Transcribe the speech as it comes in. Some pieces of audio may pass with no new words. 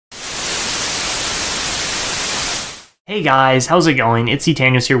Hey guys, how's it going? It's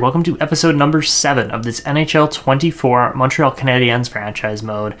Etanyos here. Welcome to episode number 7 of this NHL 24 Montreal Canadiens franchise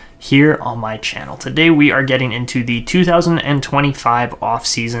mode here on my channel. Today we are getting into the 2025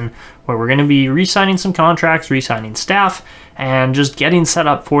 offseason where we're going to be re-signing some contracts, re-signing staff, and just getting set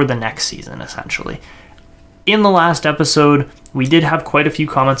up for the next season essentially. In the last episode, we did have quite a few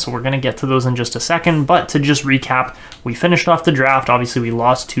comments, so we're going to get to those in just a second, but to just recap, we finished off the draft. Obviously, we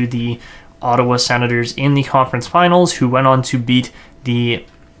lost to the Ottawa Senators in the conference finals, who went on to beat the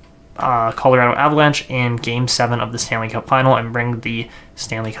Colorado Avalanche in Game 7 of the Stanley Cup Final and bring the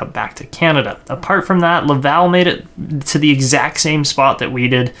Stanley Cup back to Canada. Apart from that, Laval made it to the exact same spot that we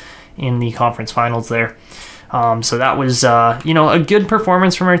did in the conference finals there. So that was, a good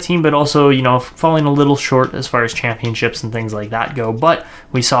performance from our team, but also, falling a little short as far as championships and things like that go. But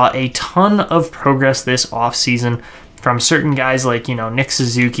we saw a ton of progress this offseason from certain guys like, Nick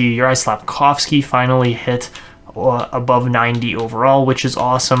Suzuki. Uri Slafkovsky finally hit above 90 overall, which is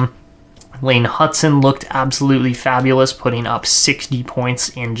awesome. Lane Hutson looked absolutely fabulous, putting up 60 points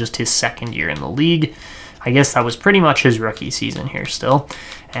in just his second year in the league. I guess that was pretty much his rookie season here still.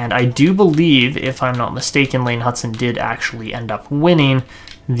 And I do believe, if I'm not mistaken, Lane Hutson did actually end up winning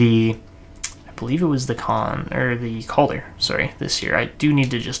I believe it was the Calder, this year. I do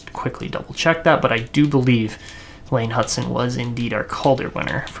need to just quickly double check that, but I do believe Lane Hutson was indeed our Calder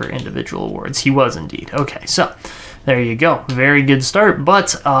winner for individual awards. He was indeed. Okay, so there you go. Very good start,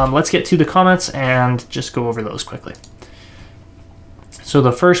 but let's get to the comments and just go over those quickly. So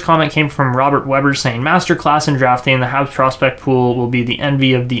the first comment came from Robert Weber saying, "Masterclass in drafting. The Habs prospect pool will be the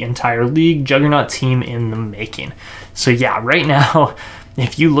envy of the entire league. Juggernaut team in the making." So yeah, right now,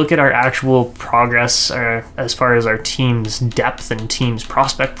 if you look at our actual progress as far as our team's depth and team's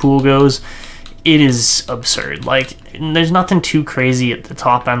prospect pool goes, it is absurd. Like, there's nothing too crazy at the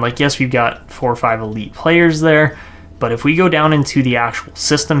top end. Like, yes, we've got 4 or 5 elite players there, but if we go down into the actual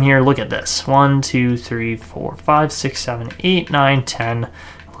system here, look at this. 1, 2, 3, 4, 5, 6, 7, 8, 9, 10,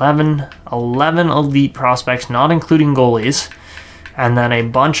 11 elite prospects, not including goalies, and then a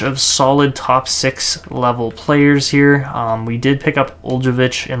bunch of solid top 6 level players here. We did pick up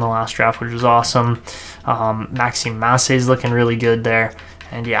Oljevic in the last draft, which was awesome. Maxime Massey's looking really good there.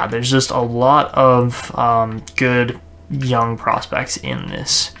 And yeah, there's just a lot of good young prospects in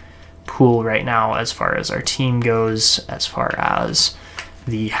this pool right now as far as our team goes, as far as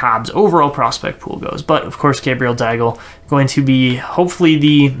the Habs overall prospect pool goes. But of course, Gabriel Daigle going to be hopefully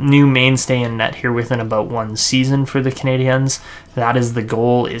the new mainstay in net here within about 1 season for the Canadiens. That is the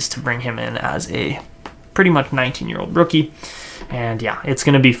goal, is to bring him in as a pretty much 19-year-old rookie. And yeah, it's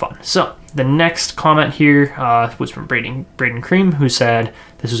going to be fun. So the next comment here was from Braden Cream, who said,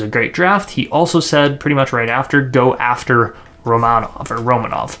 "This was a great draft." He also said pretty much right after, "Go after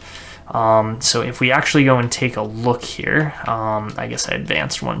Romanov." So if we actually go and take a look here, I guess I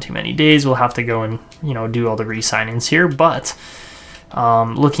advanced one too many days. We'll have to go and, do all the re-signings here. But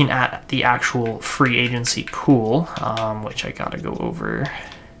looking at the actual free agency pool, which I got to go over.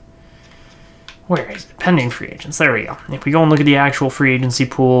 Where is it? Pending free agents. There we go. If we go and look at the actual free agency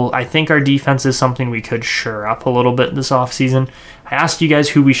pool, I think our defense is something we could shore up a little bit this offseason. I asked you guys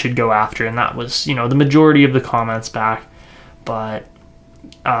who we should go after, and that was, the majority of the comments back. But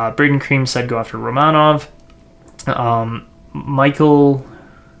Braden Cream said go after Romanov.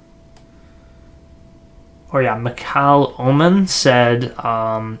 Mikhail Oman said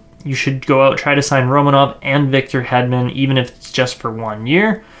you should go out, try to sign Romanov and Victor Hedman, even if it's just for 1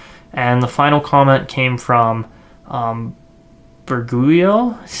 year. And the final comment came from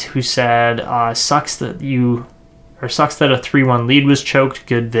Berguio, who said, sucks that a 3-1 lead was choked.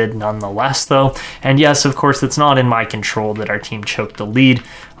 Good vid nonetheless, though. And yes, of course, it's not in my control that our team choked the lead.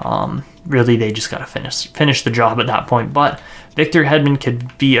 Really, they just got to finish the job at that point. But Victor Hedman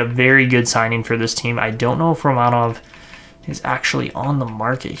could be a very good signing for this team. I don't know if Romanov is actually on the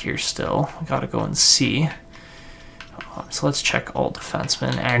market here still. I got to go and see. So let's check all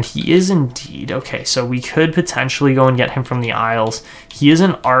defensemen, and he is indeed. Okay, so we could potentially go and get him from the Isles. He is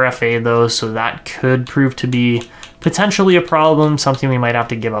an RFA, though, so that could prove to be potentially a problem, something we might have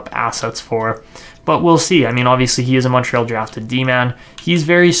to give up assets for. But we'll see. I mean, obviously, he is a Montreal drafted D-man. He's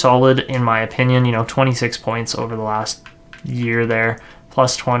very solid, in my opinion. 26 points over the last year there,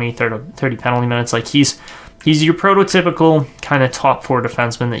 plus 30 penalty minutes. Like, he's your prototypical kind of top 4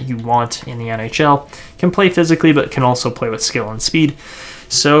 defenseman that you want in the NHL. Can play physically, but can also play with skill and speed.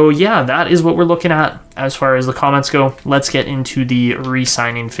 So yeah, that is what we're looking at as far as the comments go. Let's get into the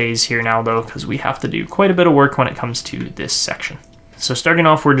re-signing phase here now, though, because we have to do quite a bit of work when it comes to this section. So starting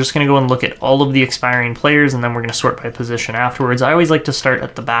off, we're just going to go and look at all of the expiring players, and then we're going to sort by position afterwards. I always like to start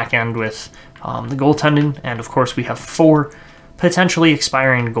at the back end with the goaltending, and of course we have 4 potentially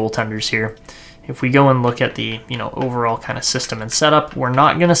expiring goaltenders here. If we go and look at the overall kind of system and setup, we're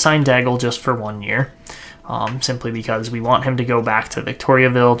not going to sign Daigle just for 1 year, simply because we want him to go back to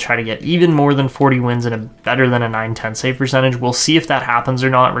Victoriaville, try to get even more than 40 wins and a better than a .910 save percentage. We'll see if that happens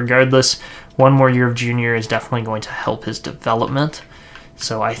or not. Regardless, 1 more year of junior is definitely going to help his development.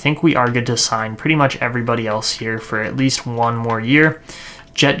 So I think we are good to sign pretty much everybody else here for at least 1 more year.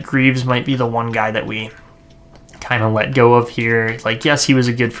 Jet Greaves might be the one guy that we kind of let go of here. Like, yes, he was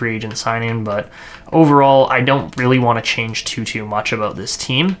a good free agent signing, but overall, I don't really want to change too much about this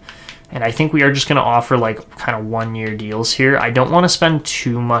team. And I think we are just going to offer like kind of 1 year deals here. I don't want to spend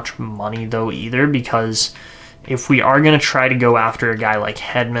too much money though either, because if we are going to try to go after a guy like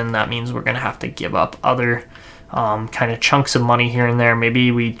Hedman, that means we're going to have to give up other kind of chunks of money here and there.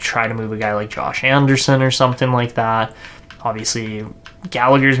 Maybe we try to move a guy like Josh Anderson or something like that. Obviously,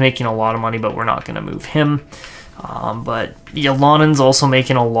 Gallagher's making a lot of money, but we're not going to move him. But Yalonin's also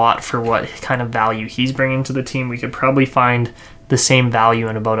making a lot for what kind of value he's bringing to the team. We could probably find the same value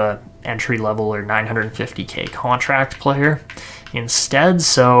in about a entry level or 950K contract player instead.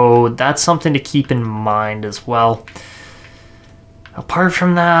 So that's something to keep in mind as well. Apart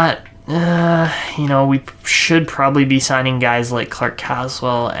from that, we should probably be signing guys like Clark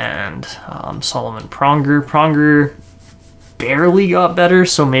Caswell and Solomon Pronger. Pronger barely got better,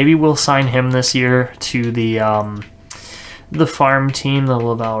 so maybe we'll sign him this year to the farm team, the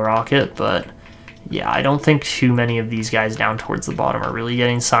Laval Rocket. But yeah, I don't think too many of these guys down towards the bottom are really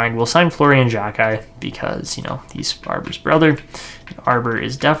getting signed. We'll sign Florian Jacki because, he's Arber's brother. Arber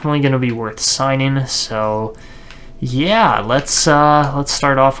is definitely going to be worth signing. So yeah, let's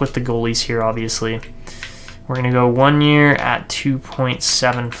start off with the goalies here. Obviously, we're going to go 1 year at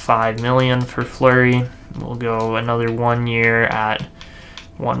 $2.75 million for Fleury. We'll go another 1 year at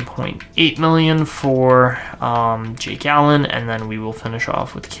 $1.8 million for Jake Allen, and then we will finish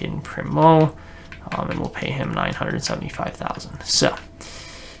off with Caden Primo, and we'll pay him $975,000. So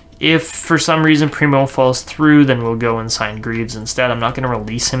if for some reason Primo falls through, then we'll go and sign Greaves instead. I'm not going to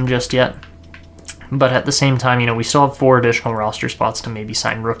release him just yet. But at the same time, we still have 4 additional roster spots to maybe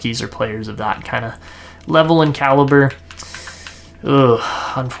sign rookies or players of that kind of level and caliber.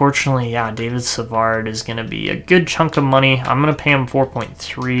 Unfortunately, yeah, David Savard is going to be a good chunk of money. I'm going to pay him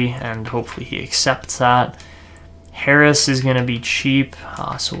 4.3, and hopefully he accepts that. Harris is going to be cheap,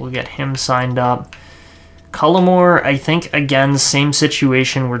 so we'll get him signed up. Cullimore, I think, again, same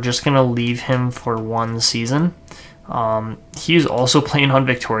situation. We're just going to leave him for 1 season. He's also playing on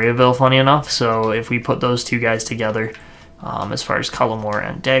Victoriaville, funny enough, so if we put those 2 guys together, as far as Cullimore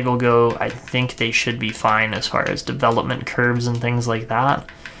and Daigle go, I think they should be fine as far as development curves and things like that.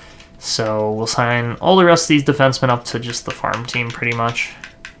 So we'll sign all the rest of these defensemen up to just the farm team pretty much.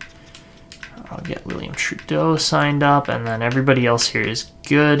 I'll get William Trudeau signed up, and then everybody else here is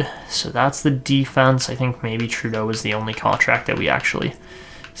good. So that's the defense. I think maybe Trudeau was the only contract that we actually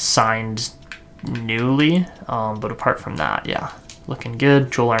signed newly. But apart from that, yeah, looking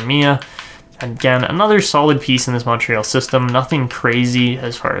good. Joel Armia. Again, another solid piece in this Montreal system. Nothing crazy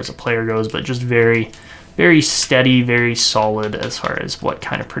as far as a player goes, but just very, very steady, very solid as far as what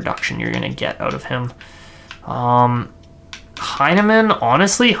kind of production you're going to get out of him. Heineman,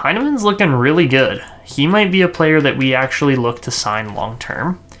 honestly, Heineman's looking really good. He might be a player that we actually look to sign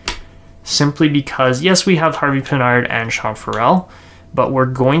long-term, simply because, yes, we have Harvey Pinard and Sean Farrell, but we're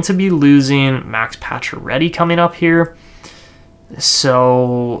going to be losing Max Pacioretty coming up here.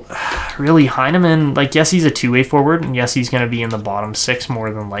 So, really, Heineman, like, yes, he's a 2-way forward, and yes, he's going to be in the bottom 6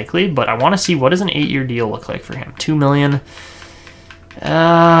 more than likely, but I want to see what does an 8-year deal look like for him. $2 million.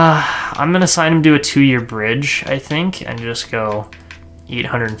 I'm going to sign him to a 2-year bridge, I think, and just go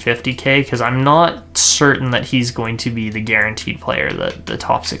 $850K, because I'm not certain that he's going to be the guaranteed player that the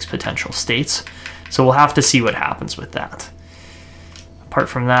top 6 potential states. So we'll have to see what happens with that. Apart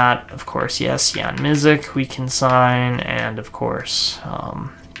from that, of course, yes, Jan Mizik we can sign, and of course,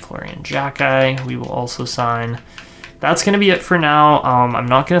 Florian Jacki we will also sign. That's going to be it for now. I'm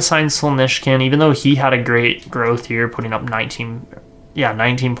not going to sign Solnishkin, even though he had a great growth here, putting up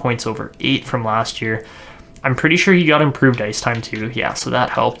 19 points over 8 from last year. I'm pretty sure he got improved ice time too, yeah, so that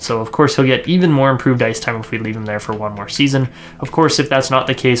helped. So of course he'll get even more improved ice time if we leave him there for 1 more season. Of course, if that's not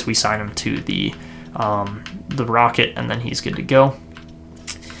the case, we sign him to the Rocket, and then he's good to go.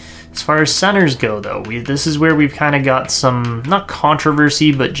 As far as centers go, though, this is where we've kind of got some, not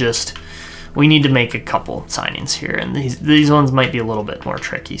controversy, but just we need to make a couple signings here, and these ones might be a little bit more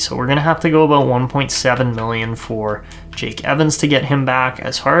tricky. So we're going to have to go about $1.7 million for Jake Evans to get him back.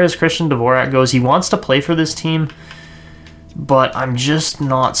 As far as Christian Dvorak goes, he wants to play for this team, but I'm just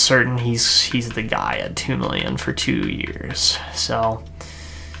not certain he's the guy at $2 million for 2 years. So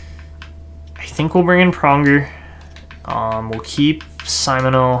I think we'll bring in Pronger. We'll keep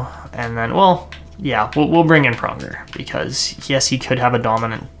Simoneau, and then, well, yeah, we'll bring in Pronger because yes, he could have a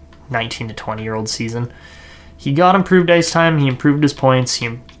dominant 19 to 20-year-old season. He got improved ice time. He improved his points.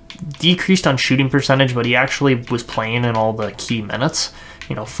 He decreased on shooting percentage, but he actually was playing in all the key minutes.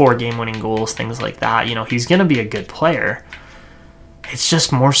 4 game-winning goals, things like that. He's going to be a good player. It's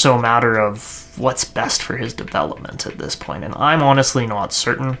just more so a matter of what's best for his development at this point, and I'm honestly not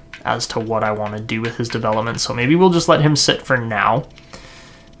certain as to what I want to do with his development, so maybe we'll just let him sit for now.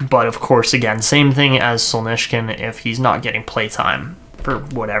 But of course, again, same thing as Solnishkin. If he's not getting playtime for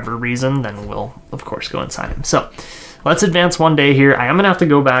whatever reason, then we'll, of course, go and sign him. So let's advance one day here. I am going to have to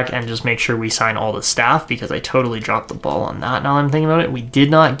go back and just make sure we sign all the staff because I totally dropped the ball on that now that I'm thinking about it. We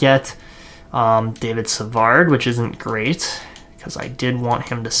did not get David Savard, which isn't great because I did want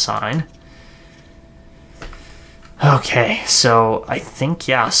him to sign. Okay, so I think,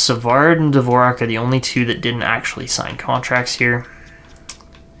 yeah, Savard and Dvorak are the only 2 that didn't actually sign contracts here.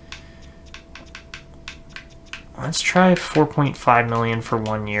 Let's try $4.5 million for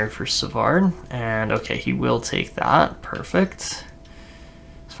 1 year for Savard. And okay, he will take that. Perfect.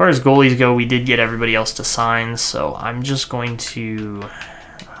 As far as goalies go, we did get everybody else to sign, so I'm just going to...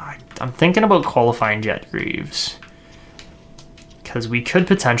 I'm thinking about qualifying Jet Greaves, because we could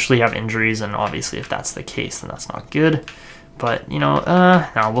potentially have injuries, and obviously if that's the case, then that's not good. But,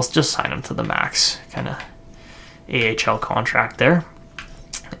 no, we'll just sign him to the max kind of AHL contract there.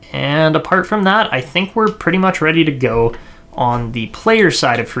 And apart from that, I think we're pretty much ready to go on the player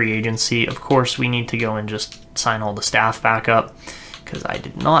side of free agency. Of course, we need to go and just sign all the staff back up because I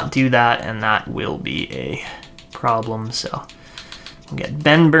did not do that, and that will be a problem. So we'll get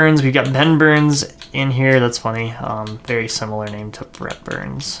Ben Burns. We've got Ben Burns in here. That's funny. Very similar name to Brett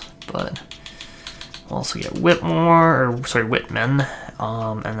Burns, but we'll also get Whitmore, or sorry, Whitman.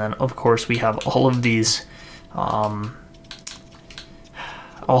 And then, of course, we have all of these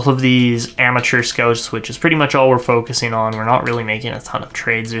amateur scouts, which is pretty much all we're focusing on. We're not really making a ton of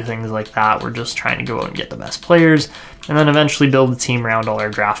trades or things like that. We're just trying to go out and get the best players and then eventually build a team around all our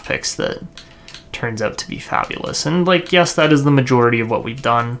draft picks that turns out to be fabulous. And, like, yes, that is the majority of what we've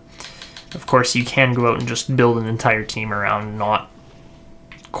done. Of course, you can go out and just build an entire team around not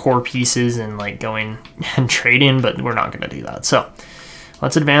core pieces and, like, going and trading, but we're not going to do that. So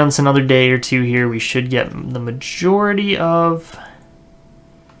let's advance another day or 2 here. We should get the majority of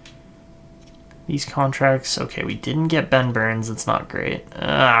these contracts. Okay, we didn't get Ben Burns. That's not great.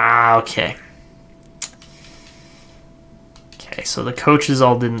 Okay. Okay, so the coaches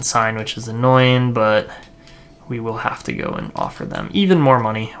all didn't sign, which is annoying, but we will have to go and offer them even more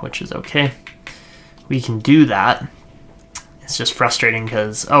money, which is okay. We can do that. It's just frustrating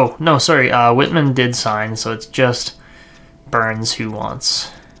because... Oh, no, sorry. Whitman did sign, so it's just Burns who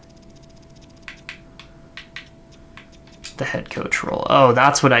wants the head coach role. Oh,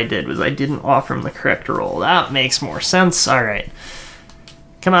 that's what I did, was I didn't offer him the correct role. That makes more sense. All right.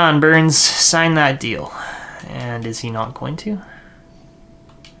 Come on, Burns. Sign that deal. And is he not going to?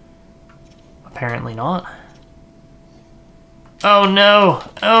 Apparently not. Oh, no.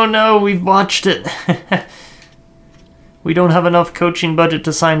 Oh, no. We've botched it. We don't have enough coaching budget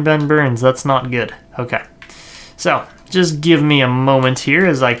to sign Ben Burns. That's not good. Okay. So, just give me a moment here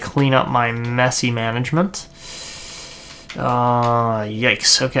as I clean up my messy management.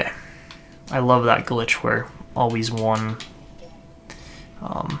 Yikes. Okay. I love that glitch where always one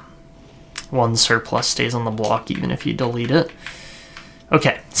surplus stays on the block even if you delete it.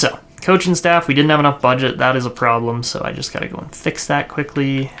 Okay, so coaching staff, we didn't have enough budget. That is a problem, so I just got to go and fix that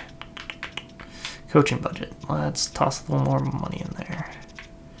quickly. Coaching budget. Let's toss a little more money in there.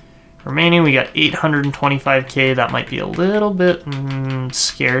 Remaining, we got $825K. That might be a little bit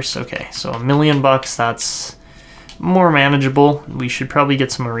scarce. Okay, so $1 million bucks. That's more manageable. We should probably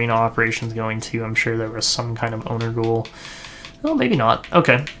get some arena operations going too. I'm sure there was some kind of owner goal. Well, maybe not.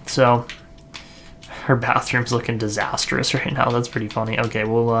 Okay, so her bathroom's looking disastrous right now. That's pretty funny. Okay,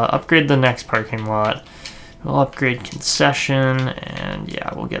 we'll upgrade the next parking lot. We'll upgrade concession, and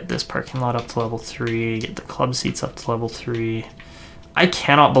yeah, we'll get this parking lot up to level 3, get the club seats up to level 3. I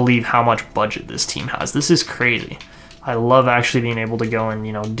cannot believe how much budget this team has. This is crazy. I love actually being able to go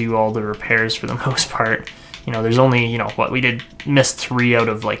and, do all the repairs for the most part. There's only, what, we did miss 3 out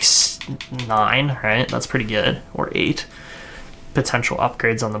of like 9, right? That's pretty good. Or 8 potential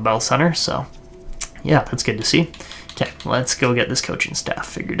upgrades on the Bell Center, so yeah, that's good to see. Okay, let's go get this coaching staff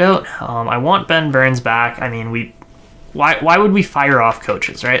figured out. I want Ben Burns back. I mean, why would we fire off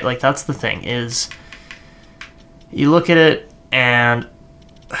coaches, right? Like, that's the thing, is you look at it and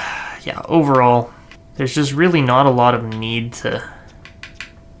yeah, overall, there's just really not a lot of need to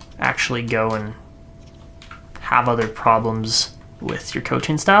actually go and have other problems with your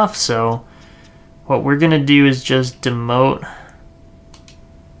coaching staff. So what we're going to do is just demote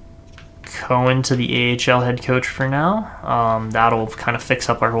Cohen to the AHL head coach for now. That'll kind of fix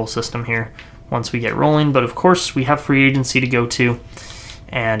up our whole system here once we get rolling. But of course, we have free agency to go to.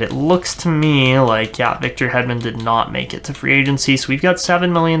 And it looks to me like, yeah, Victor Hedman did not make it to free agency. So we've got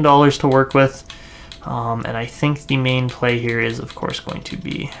 $7 million to work with. And I think the main play here is, of course, going to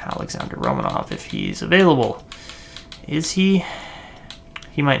be Alexander Romanov if he's available. Is he?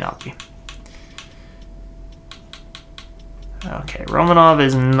 He might not be. Okay, Romanov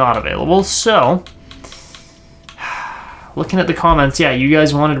is not available, so looking at the comments, yeah, you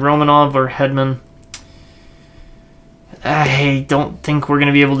guys wanted Romanov or Hedman. I don't think we're going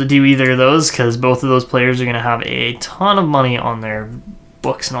to be able to do either of those because both of those players are going to have a ton of money on their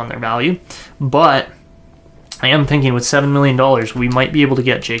books and on their value. But I am thinking with $7 million, we might be able to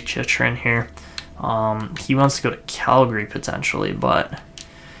get Jake Chychrun here. He wants to go to Calgary potentially, but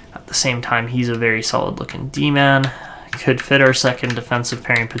at the same time, he's a very solid-looking D-man. Could fit our second defensive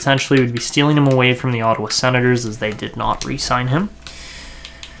pairing potentially. We'd be stealing him away from the Ottawa Senators as they did not re-sign him.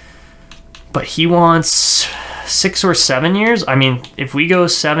 But he wants 6 or 7 years. I mean, if we go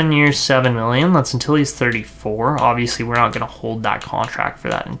 7 years, $7 million, that's until he's 34. Obviously, we're not going to hold that contract for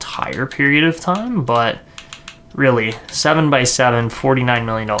that entire period of time, but really, 7x7, $49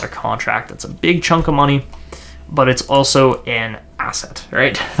 million contract. That's a big chunk of money, but it's also an asset,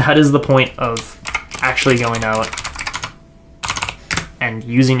 right? That is the point of actually going out and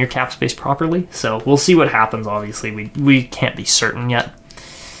using your cap space properly. So we'll see what happens, obviously. We can't be certain yet.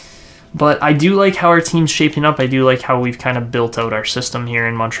 But I do like how our team's shaping up. I do like how we've kind of built out our system here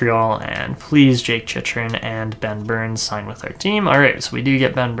in Montreal. And please, Jake Chychrun and Ben Burns sign with our team. All right, so we do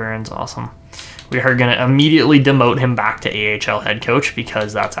get Ben Burns. Awesome. We are going to immediately demote him back to AHL head coach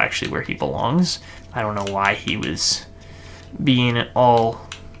because that's actually where he belongs. I don't know why he was being all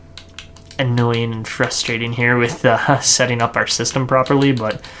annoying and frustrating here with setting up our system properly,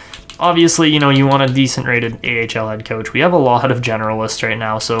 but obviously, you know, you want a decent rated AHL head coach. We have a lot of generalists right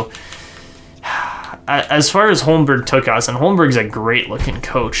now, so as far as Holmberg took us, and Holmberg's a great looking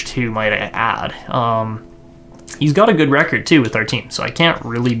coach too, might I add. He's got a good record too with our team, so I can't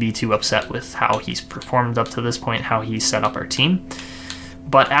really be too upset with how he's performed up to this point, how he's set up our team.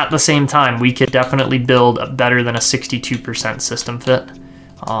 But at the same time, we could definitely build a better than a 62% system fit.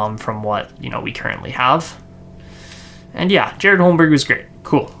 From what, you know, we currently have. And yeah, Jared Holmberg was great.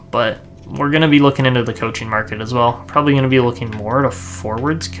 Cool. But we're going to be looking into the coaching market as well. Probably going to be looking more at a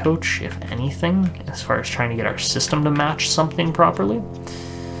forwards coach, if anything, as far as trying to get our system to match something properly.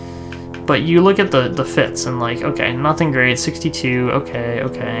 But you look at the fits and like, okay, nothing great, 62,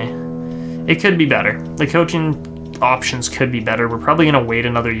 okay. It could be better. The coaching options could be better. We're probably going to wait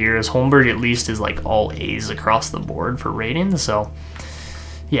another year as Holmberg at least is like all A's across the board for ratings, so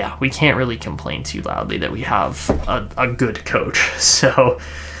yeah, we can't really complain too loudly that we have a good coach. So,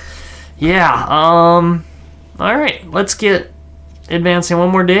 yeah. All right, let's get advancing one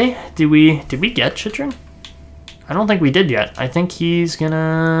more day. Did we get Chychrun? I don't think we did yet. I think he's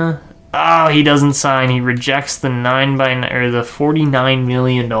gonna. Oh, he doesn't sign. He rejects the $49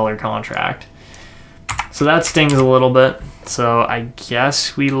 million contract. So that stings a little bit. So I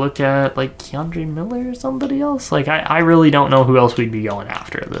guess we look at like Keandre Miller or somebody else. Like I really don't know who else we'd be going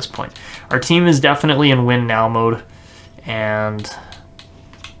after at this point. Our team is definitely in win now mode, and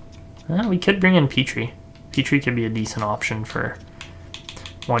we could bring in Petrie. Petrie could be a decent option for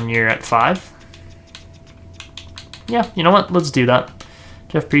 1 year at 5. Yeah, you know what? Let's do that.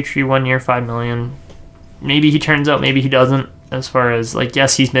 Jeff Petrie, 1 year, $5 million. Maybe he turns out, maybe he doesn't. As far as like,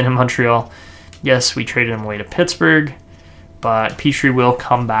 yes, he's been in Montreal. Yes, we traded him away to Pittsburgh. But Petrie will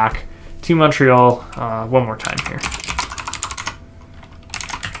come back to Montreal one more time here.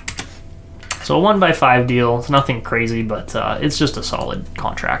 So a 1x5 deal. It's nothing crazy, but it's just a solid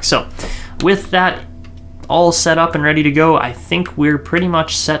contract. So with that all set up and ready to go, I think we're pretty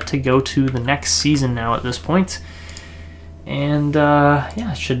much set to go to the next season now at this point. And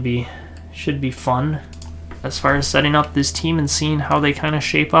yeah, it should be fun as far as setting up this team and seeing how they kind of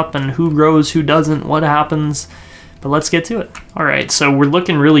shape up and who grows, who doesn't, what happens. But let's get to it. All right, so we're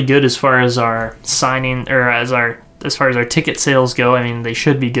looking really good as far as our signing, or as far as our ticket sales go. I mean, they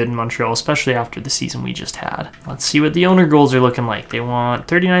should be good in Montreal, especially after the season we just had. Let's see what the owner goals are looking like. They want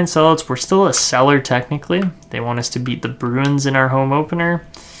 39 sellouts. We're still a seller technically. They want us to beat the Bruins in our home opener.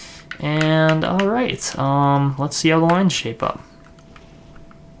 And all right, let's see how the lines shape up.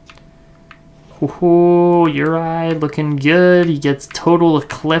 Oh, Uri looking good. He gets Total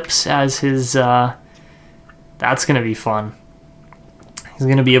Eclipse as his... that's going to be fun. He's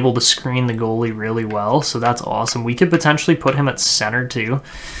going to be able to screen the goalie really well, so that's awesome. We could potentially put him at center too.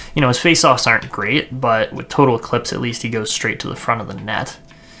 You know, his faceoffs aren't great, but with Total Eclipse, at least he goes straight to the front of the net.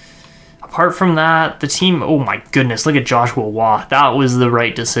 Apart from that, the team, oh my goodness, look at Joshua Waugh. That was the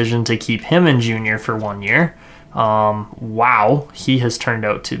right decision to keep him in junior for 1 year. Wow, he has turned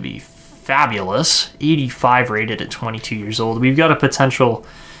out to be fabulous. 85 rated at 22 years old. We've got a potential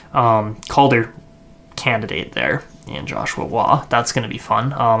Calder candidate there in Joshua Waugh. That's going to be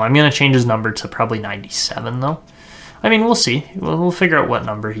fun. I'm going to change his number to probably 97 though. I mean, we'll see. We'll figure out what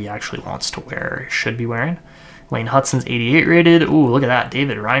number he actually wants to wear or should be wearing. Lane Hutson's 88 rated. Ooh, look at that.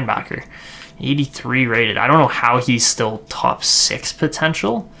 David Reinbacher, 83 rated. I don't know how he's still top 6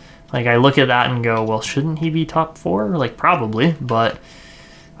 potential. Like, I look at that and go, well, shouldn't he be top 4? Like, probably, but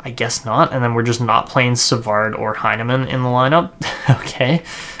I guess not. And then we're just not playing Savard or Heineman in the lineup. Okay.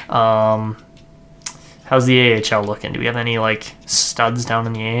 How's the AHL looking? Do we have any, like, studs down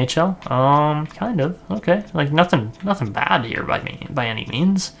in the AHL? Kind of. Okay. Like, nothing bad here by any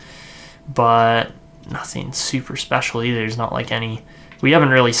means. But nothing super special either. There's not, like, any... We haven't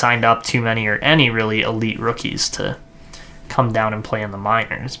really signed up too many or any really elite rookies to come down and play in the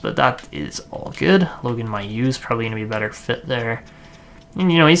minors. But that is all good. Logan Mailloux is probably going to be a better fit there. And,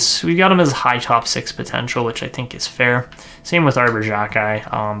 you know, we've got him as high top 6 potential, which I think is fair. Same with Arbor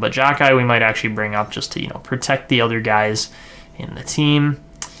Xhekaj. But Xhekaj we might actually bring up just to, you know, protect the other guys in the team.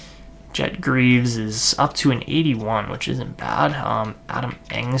 Jet Greaves is up to an 81, which isn't bad. Adam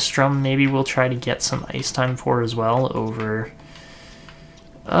Engstrom maybe we'll try to get some ice time for as well over...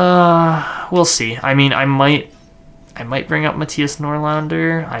 we'll see. I mean, I might bring up Matthias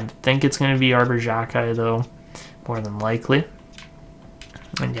Norlander. I think it's going to be Arbor Xhekaj, though, more than likely.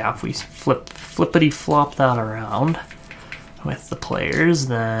 And yeah, if we flippity-flop that around with the players,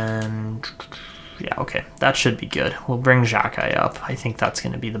 then yeah, okay, that should be good. We'll bring Xhekaj up. I think that's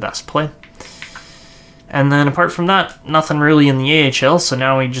going to be the best play. And then apart from that, nothing really in the AHL, so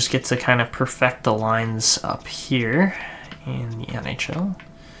now we just get to kind of perfect the lines up here in the NHL.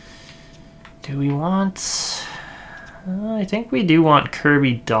 Do we want... I think we do want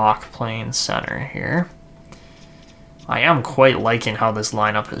Kirby Dach playing center here. I am quite liking how this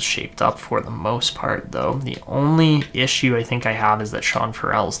lineup is shaped up for the most part, though. The only issue I think I have is that Sean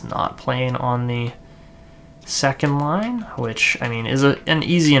Farrell's not playing on the second line, which, I mean, is an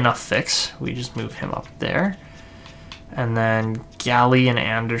easy enough fix. We just move him up there. And then Galley and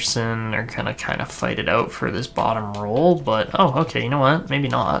Anderson are going to kind of fight it out for this bottom role, but, oh, okay, you know what? Maybe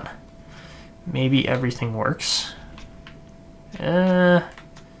not. Maybe everything works.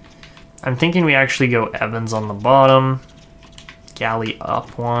 I'm thinking we actually go Evans on the bottom, Galley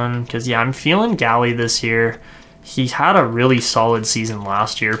up one, because, yeah, I'm feeling Galley this year. He had a really solid season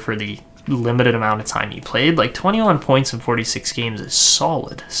last year for the limited amount of time he played. Like, 21 points in 46 games is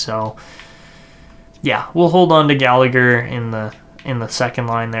solid, so, yeah, we'll hold on to Gallagher in the second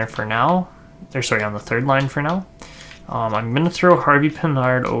line there for now, or sorry, on the third line for now. I'm going to throw Harvey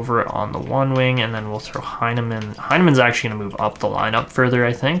Pinard over on the one wing, and then we'll throw Heineman. Heineman's actually going to move up the lineup further,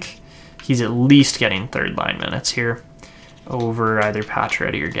 I think. He's at least getting third line minutes here over either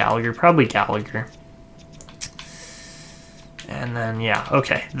Pacioretty or Gallagher. Probably Gallagher. And then, yeah,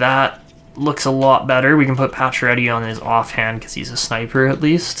 okay. That looks a lot better. We can put Pacioretty on his offhand because he's a sniper at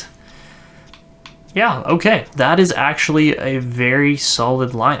least. Yeah, okay. That is actually a very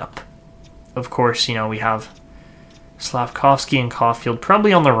solid lineup. Of course, you know, we have Slavkovsky and Caulfield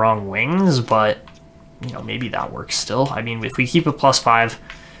probably on the wrong wings, but, you know, maybe that works still. I mean, if we keep a +5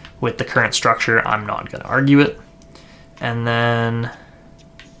 with the current structure, I'm not going to argue it. And then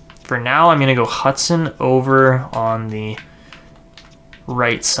for now, I'm going to go Hudson over on the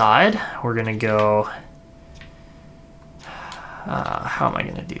right side. We're going to go... how am I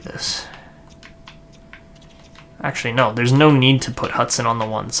going to do this? Actually, no, there's no need to put Hudson on the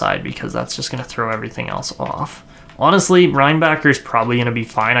one side because that's just going to throw everything else off. Honestly, Reinbacher is probably going to be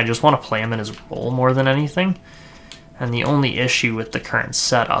fine. I just want to play him in his role more than anything. And the only issue with the current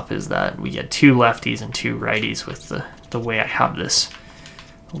setup is that we get 2 lefties and 2 righties with the way I have this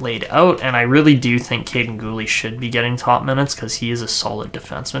laid out. And I really do think Caden Gooley should be getting top minutes because he is a solid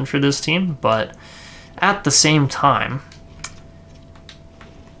defenseman for this team. But at the same time,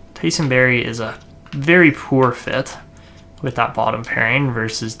 Tyson Barrie is a very poor fit with that bottom pairing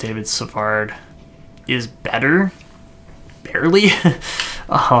versus David Savard is better, barely.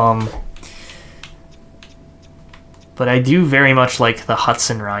 But I do very much like the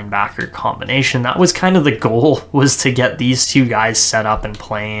Hudson-Reinbacher combination. That was kind of the goal, was to get these two guys set up and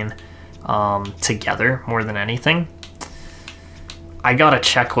playing together more than anything. I gotta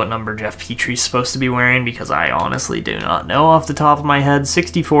check what number Jeff Petry's supposed to be wearing because I honestly do not know off the top of my head.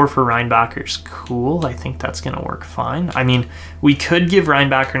 64 for Reinbacher's cool. I think that's gonna work fine. I mean, we could give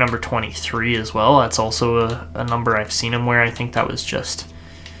Reinbacher number 23 as well. That's also a number I've seen him wear. I think that was just...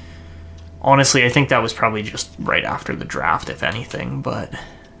 Honestly, I think that was probably just right after the draft, if anything. But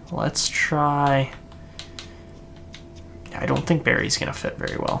let's try... I don't think Barry's gonna fit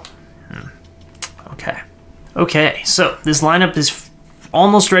very well. Okay. Okay, so this lineup is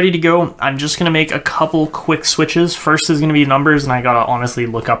almost ready to go. I'm just going to make a couple quick switches. First is going to be numbers, and I got to honestly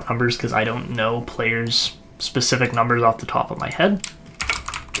look up numbers because I don't know players' specific numbers off the top of my head.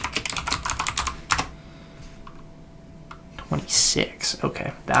 26.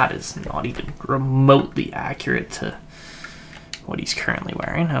 Okay, that is not even remotely accurate to what he's currently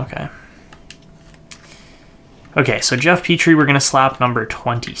wearing. Okay. Okay, so Jeff Petry, we're going to slap number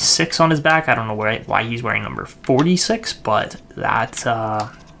 26 on his back. I don't know why he's wearing number 46, but that's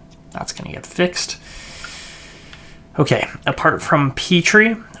going to get fixed. Okay, apart from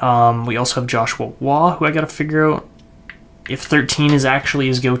Petry, we also have Joshua Waugh, who I got to figure out if 13 is actually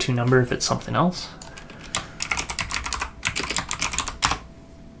his go-to number, if it's something else.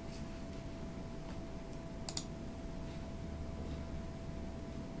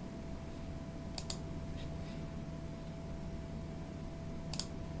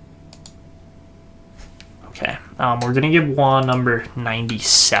 Okay, we're going to give Waugh number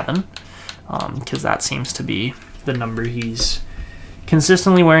 97, because that seems to be the number he's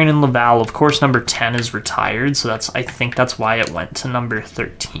consistently wearing in Laval. Of course, number 10 is retired, so I think that's why it went to number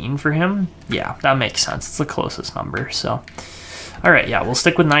 13 for him. Yeah, that makes sense. It's the closest number, so... All right, yeah, we'll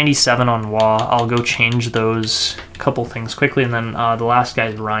stick with 97 on Waugh. I'll go change those couple things quickly, and then the last guy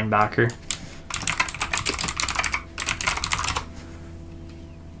is Reinbacher.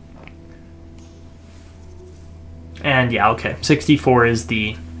 And yeah, okay, 64 is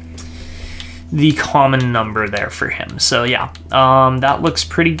the common number there for him. So yeah, that looks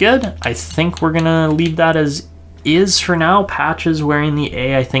pretty good. I think we're gonna leave that as is for now. Patches wearing the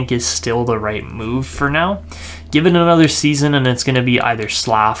A, I think, is still the right move for now. Give it another season, and it's gonna be either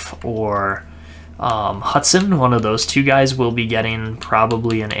Slav or Hudson. One of those two guys will be getting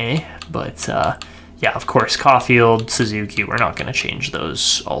probably an A, but yeah, of course, Caulfield, Suzuki, we're not going to change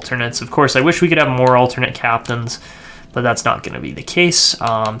those alternates. Of course, I wish we could have more alternate captains, but that's not going to be the case.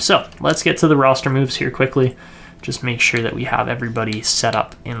 So let's get to the roster moves here quickly. Just make sure that we have everybody set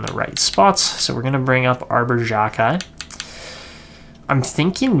up in the right spots. So we're going to bring up Arbor Xhekaj. I'm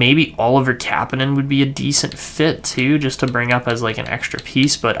thinking maybe Oliver Kapanen would be a decent fit too, just to bring up as like an extra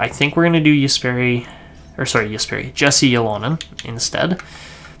piece, but I think we're going to do Jesse Ylonen instead.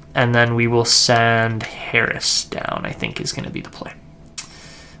 And then we will send Harris down, I think is going to be the play.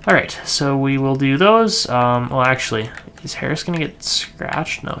 All right, so we will do those. Well, actually, is Harris going to get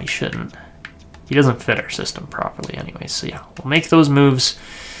scratched? No, he shouldn't. He doesn't fit our system properly anyway. So yeah, we'll make those moves.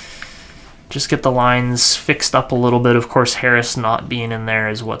 Just get the lines fixed up a little bit. Of course, Harris not being in there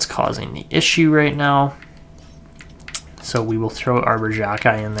is what's causing the issue right now. So we will throw Arbor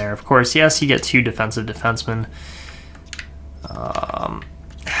Xhekaj in there. Of course, yes, you get two defensive defensemen.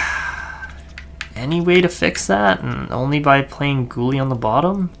 Any way to fix that? And only by playing Gooley on the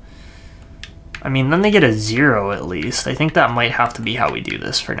bottom? I mean, then they get a 0 at least. I think that might have to be how we do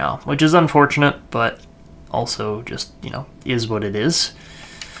this for now, which is unfortunate, but also just, you know, is what it is.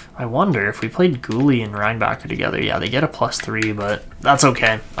 I wonder if we played Gooley and Reinbacher together. Yeah, they get a +3, but that's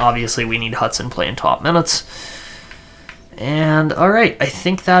okay. Obviously, we need Hudson playing top minutes. And, alright, I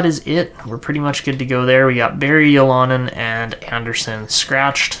think that is it. We're pretty much good to go there. We got Barry, Ylonen, and Anderson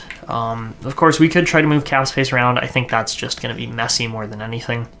scratched. Of course, we could try to move cap space around. I think that's just going to be messy more than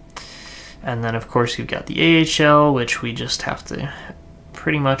anything. And then, of course, we've got the AHL, which we just have to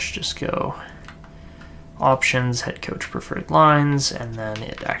pretty much just go options, head coach preferred lines, and then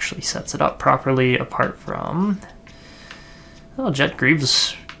it actually sets it up properly apart from... Well, Jet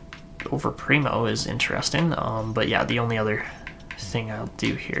Greaves over Primo is interesting. But yeah, the only other thing I'll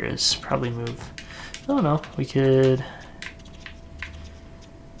do here is probably move... I don't know, we could...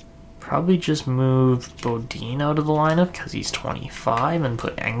 Probably just move Bodine out of the lineup because he's 25 and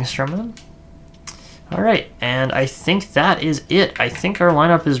put Engstrom in. Alright, and I think that is it. I think our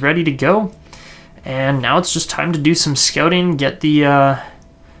lineup is ready to go. And now it's just time to do some scouting, get the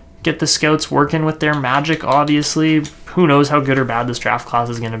scouts working with their magic, obviously. Who knows how good or bad this draft class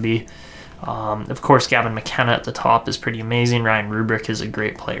is going to be. Of course, Gavin McKenna at the top is pretty amazing. Ryan Rubrick is a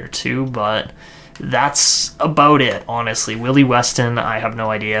great player too, but... that's about it, honestly. Willie Weston, I have no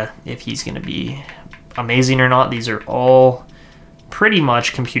idea if he's going to be amazing or not. These are all pretty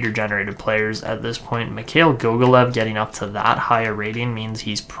much computer-generated players at this point. Mikhail Gogolev getting up to that high a rating means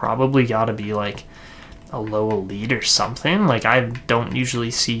he's probably got to be like a low elite or something. Like, I don't usually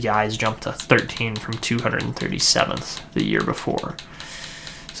see guys jump to 13 from 237th the year before.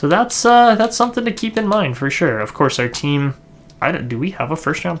 So that's something to keep in mind for sure. Of course, our team, do we have a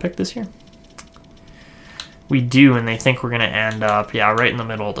first-round pick this year? We do, and they think we're going to end up, yeah, right in the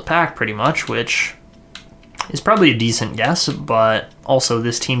middle of the pack pretty much, which is probably a decent guess, but also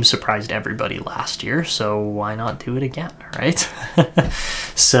this team surprised everybody last year, so why not do it again, right?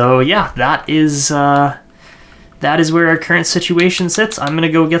 So yeah, that is where our current situation sits. I'm going to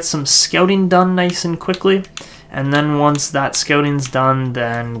go get some scouting done nice and quickly, and then once that scouting's done,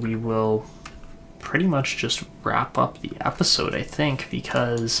 then we will pretty much just wrap up the episode, I think,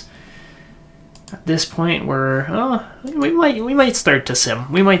 because at this point we might start to sim.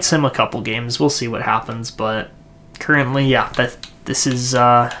 We might sim a couple games. We'll see what happens, but currently, yeah, this is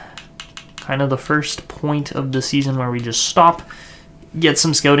kind of the first point of the season where we just stop, get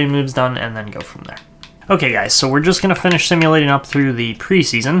some scouting moves done, and then go from there. Okay, guys, so we're just going to finish simulating up through the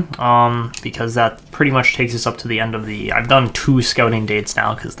preseason, because that pretty much takes us up to the end of the... I've done 2 scouting dates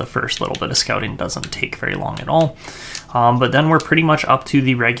now, because the first little bit of scouting doesn't take very long at all. But then we're pretty much up to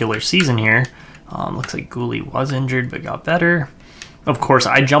the regular season here. Looks like Gooley was injured, but got better. Of course,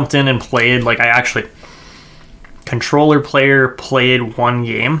 I jumped in and played, like, I actually... Controller player played 1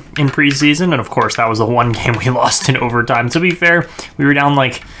 game in preseason, and of course, that was the 1 game we lost in overtime. To be fair, we were down,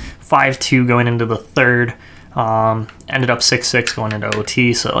 like, 5-2 going into the 3rd. Ended up 6-6 going into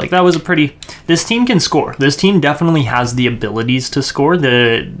OT, so, like, that was a pretty... This team can score. This team definitely has the abilities to score.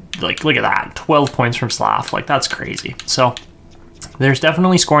 Like, look at that. 12 points from Slav. Like, that's crazy. So... There's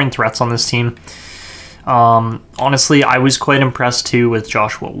definitely scoring threats on this team. Honestly, I was quite impressed too with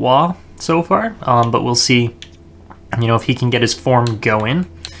Joshua Waugh so far, but we'll see, you know, if he can get his form going,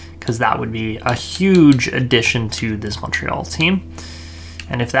 because that would be a huge addition to this Montreal team.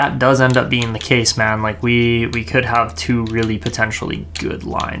 And if that does end up being the case, man, like we could have 2 really potentially good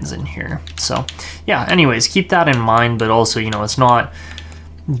lines in here. So yeah, anyways, keep that in mind, but also, you know, it's not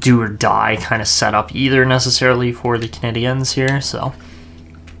do or die kind of setup either necessarily for the Canadiens here. So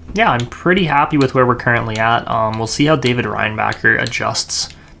yeah, I'm pretty happy with where we're currently at. We'll see how David Reinbacher adjusts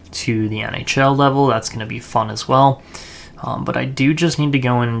to the NHL level. That's going to be fun as well. But I do just need to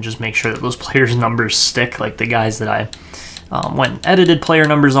go in and just make sure that those players' numbers stick. Like the guys that I went and edited player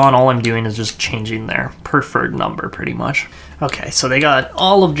numbers on, all I'm doing is just changing their preferred number pretty much. Okay, so they got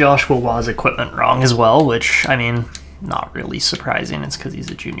all of Joshua Waugh's equipment wrong as well, which, I mean, not really surprising. It's because he's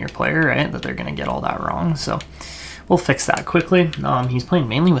a junior player, right, that they're going to get all that wrong. So we'll fix that quickly. He's playing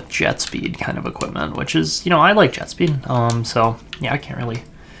mainly with jet speed kind of equipment, which is, you know, I like jet speed. So yeah, I can't really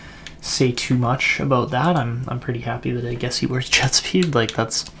say too much about that. I'm pretty happy that I guess he wears jet speed. Like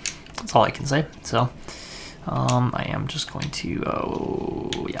that's all I can say. So I am just going to,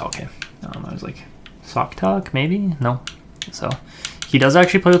 oh yeah, okay. I was like, sock talk maybe? No. So he does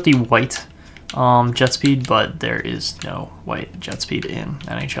actually play with the white jet speed, but there is no white jet speed in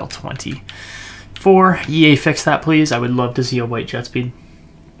NHL 24. EA, fix that please. I would love to see a white jet speed,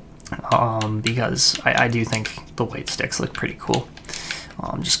 because I do think the white sticks look pretty cool,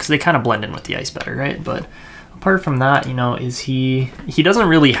 just because they kind of blend in with the ice better, right? But apart from that, you know, he doesn't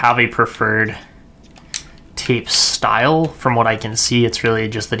really have a preferred tape style from what I can see. It's really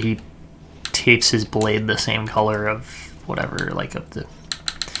just that he tapes his blade the same color of whatever, like of the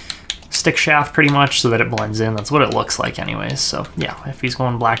stick shaft pretty much, so that it blends in. That's what it looks like anyways. So yeah, if he's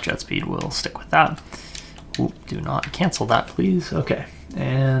going black jet speed, we'll stick with that. Ooh, do not cancel that please. Okay,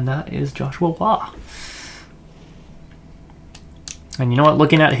 and that is Joshua Waugh. And you know what,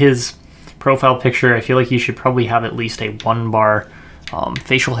 looking at his profile picture, I feel like he should probably have at least a 1 bar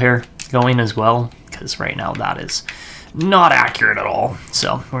facial hair going as well, because right now that is not accurate at all.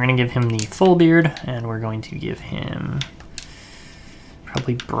 So we're going to give him the full beard, and we're going to give him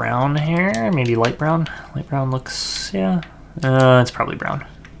probably brown hair, maybe light brown. Light brown looks, yeah, it's probably brown.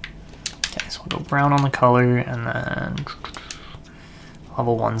 Okay, so we'll go brown on the color, and then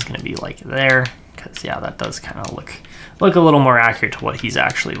level 1's going to be like there, because yeah, that does kind of look a little more accurate to what he's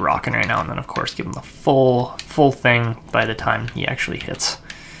actually rocking right now. And then of course give him the full thing by the time he actually hits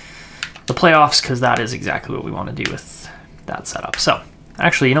the playoffs, because that is exactly what we want to do with that setup. So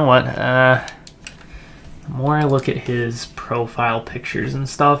actually, you know what, the more I look at his profile pictures and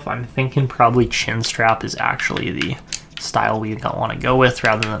stuff, I'm thinking probably chin strap is actually the style we don't want to go with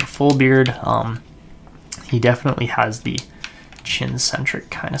rather than full beard. He definitely has the chin-centric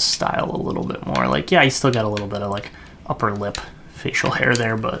kind of style a little bit more. Like, yeah, he's still got a little bit of like upper lip facial hair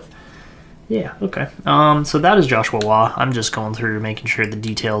there, but Yeah, okay. So that is Joshua Waugh. I'm just going through making sure the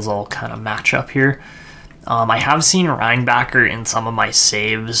details all kind of match up here. I have seen Reinbacher in some of my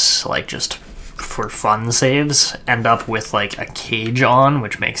saves, like just for fun saves, end up with like a cage on,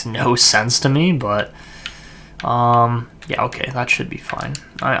 which makes no sense to me, but yeah, okay, that should be fine.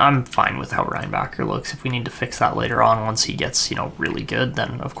 I'm fine with how Reinbacher looks. If we need to fix that later on once he gets, you know, really good,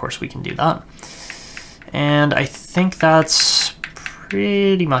 then of course we can do that. And I think that's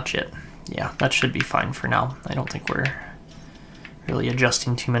pretty much it. Yeah, that should be fine for now. I don't think we're really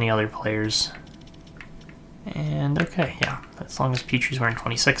adjusting too many other players. And okay, yeah, as long as Petry's wearing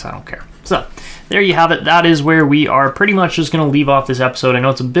 26, I don't care. So there you have it. That is where we are pretty much just going to leave off this episode. I know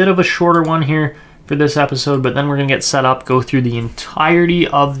it's a bit of a shorter one here for this episode, but then we're going to get set up, go through the entirety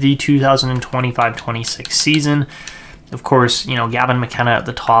of the 2025-26 season. Of course, you know, Gavin McKenna at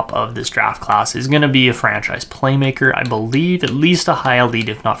the top of this draft class is going to be a franchise playmaker, I believe, at least a high elite,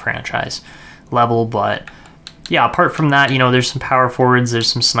 if not franchise level. But yeah, apart from that, you know, there's some power forwards,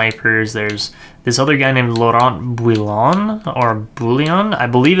 there's some snipers, there's this other guy named Laurent Bouillon, or Bouillon. I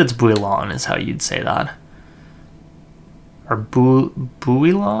believe it's Bouillon is how you'd say that. Or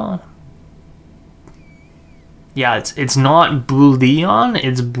Bouillon? Yeah, it's not Bouillon,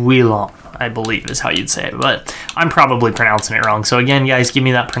 it's Bouillon, I believe is how you'd say it, but I'm probably pronouncing it wrong. So again, guys, give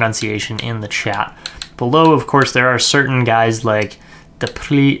me that pronunciation in the chat below. Of course, there are certain guys like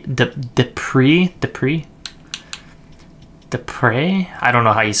Depre, I don't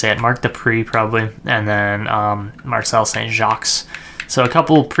know how you say it, Marc Depre probably, and then Marcel Saint-Jacques. So a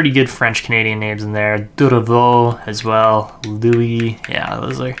couple pretty good French-Canadian names in there. Dureveau as well, Louis, yeah,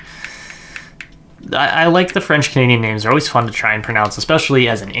 those are... I like the French-Canadian names. They're always fun to try and pronounce, especially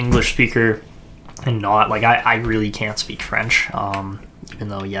as an English speaker and not, like, I really can't speak French, even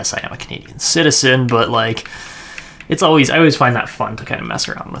though, yes, I am a Canadian citizen, but, like, I always find that fun to kind of mess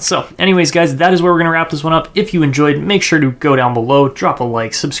around with. So, anyways, guys, that is where we're going to wrap this one up. If you enjoyed, make sure to go down below, drop a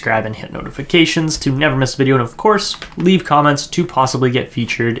like, subscribe, and hit notifications to never miss a video, and, of course, leave comments to possibly get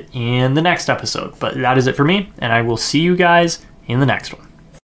featured in the next episode. But that is it for me, and I will see you guys in the next one.